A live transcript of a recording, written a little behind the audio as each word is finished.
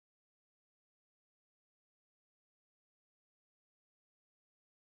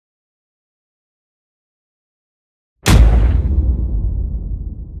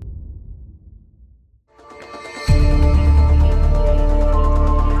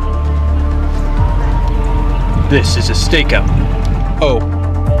This is a stakeout. Oh.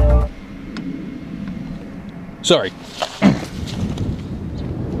 Sorry.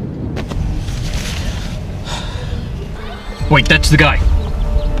 Wait, that's the guy.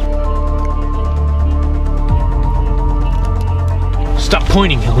 Stop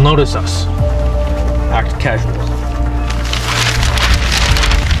pointing, he'll notice us. Act casual.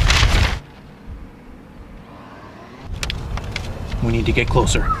 We need to get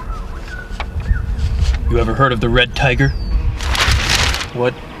closer. You ever heard of the red tiger?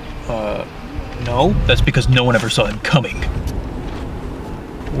 What? No? That's because no one ever saw him coming.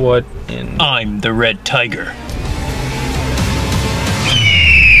 What in... I'm the red tiger.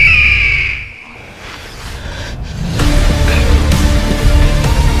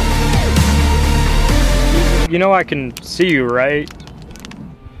 You know I can see you, right?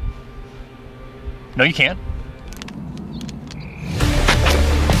 No, you can't.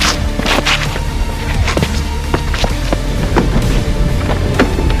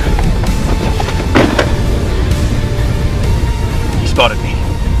 He spotted me.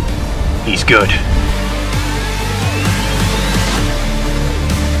 He's good.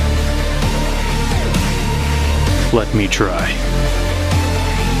 Let me try.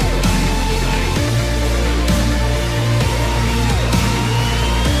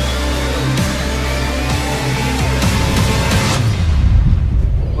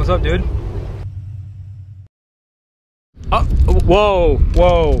 What's up, dude? Oh, whoa,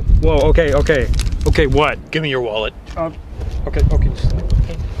 whoa, whoa, okay, okay. Okay, what? Give me your wallet. Okay, okay.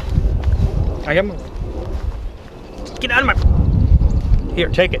 Okay. I am... Get out of my... Here,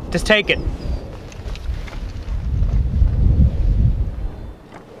 take it. Just take it.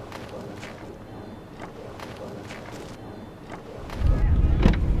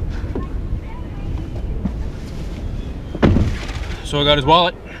 So I got his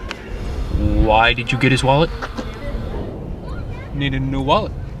wallet. Why did you get his wallet? Needed a new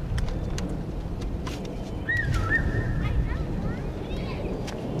wallet.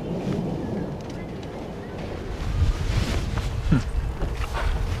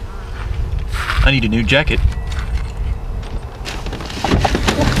 I need a new jacket.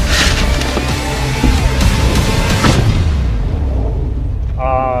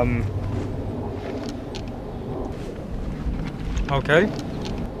 Okay.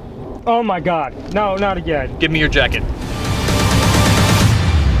 Oh my God, no, not again. Give me your jacket.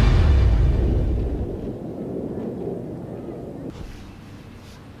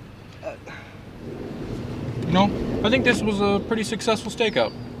 You know, I think this was a pretty successful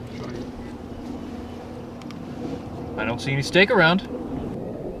stakeout. I don't see any steak around.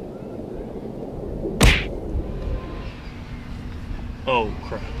 Oh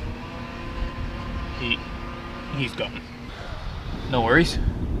crap. He's gone. No worries.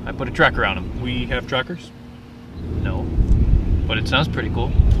 I put a tracker on him. We have trackers? No. But it sounds pretty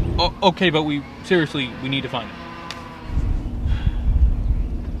cool. Oh, okay, but we need to find him.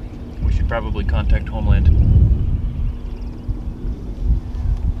 We should probably contact Homeland.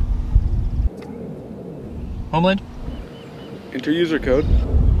 Homeland? Enter user code.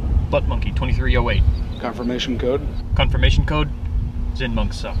 Butt Monkey 2308. Confirmation code. Confirmation code?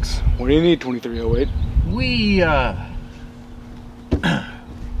 Zinmonk sucks. What do you need, 2308? We,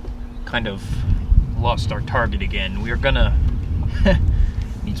 kind of lost our target again. We are gonna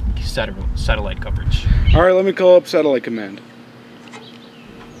need some satellite coverage. Alright, let me call up satellite command.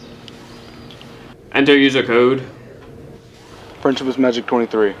 Enter user code. Friendship is Magic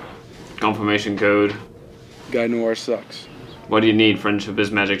 23. Confirmation code. Guy Noir sucks. What do you need? Friendship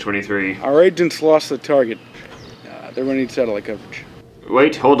is Magic 23. Our agents lost the target. They're gonna need satellite coverage.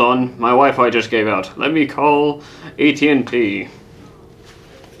 Wait, hold on. My Wi-Fi just gave out. Let me call AT&T.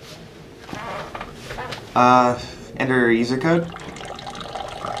 Enter user code.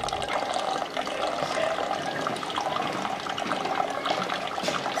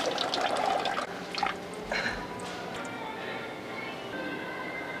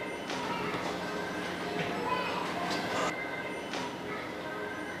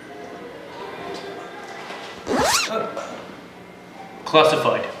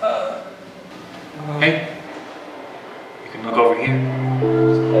 Classified. Hey, you can look over here.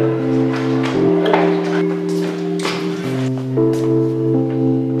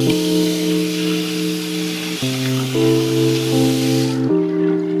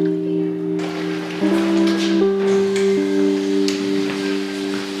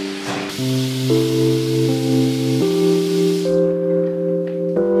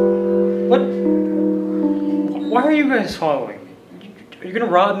 What? Why are you guys following me? Are you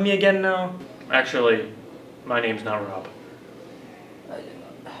gonna rob me again now? Actually, my name's not Rob.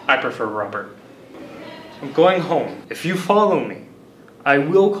 I prefer Robert. I'm going home. If you follow me, I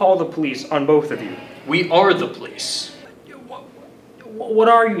will call the police on both of you. We are the police. What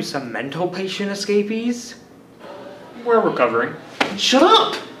are you, some mental patient escapees? We're recovering. Shut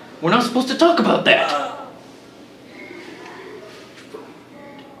up! We're not supposed to talk about that.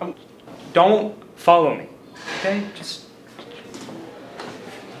 Don't follow me, okay? Just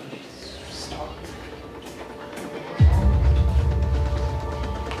stop.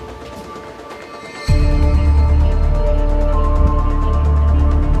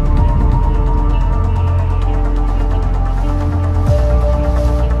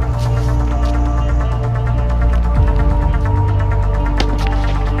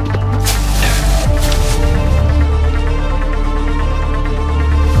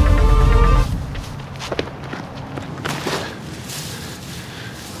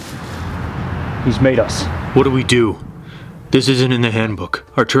 He's made us. What do we do? This isn't in the handbook.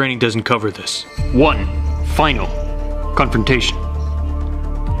 Our training doesn't cover this. One final confrontation.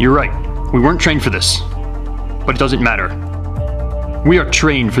 You're right. We weren't trained for this. But it doesn't matter. We are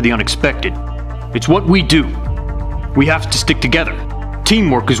trained for the unexpected. It's what we do. We have to stick together.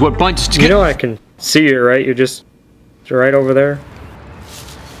 Teamwork is what binds us together. You know I can see you, right? You're right over there.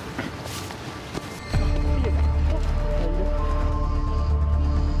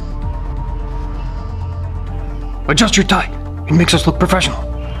 Adjust your tie. It makes us look professional.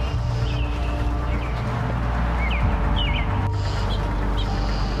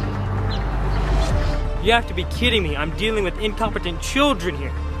 You have to be kidding me. I'm dealing with incompetent children here.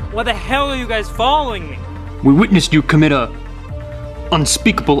 Why the hell are you guys following me? We witnessed you commit a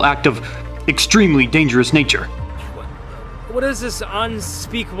unspeakable act of extremely dangerous nature. What is this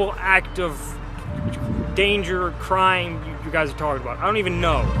unspeakable act of danger or crime you guys are talking about? I don't even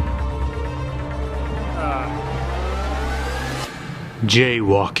know.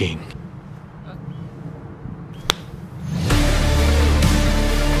 Jaywalking.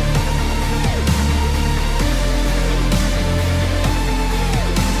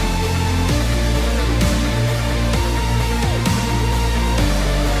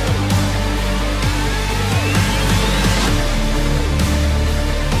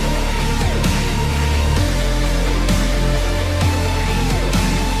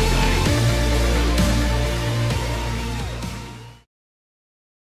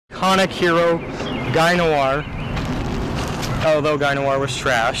 Iconic hero, Guy Noir. Although Guy Noir was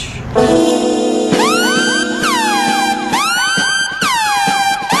trash.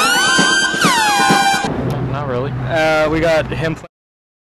 Not really. We got him.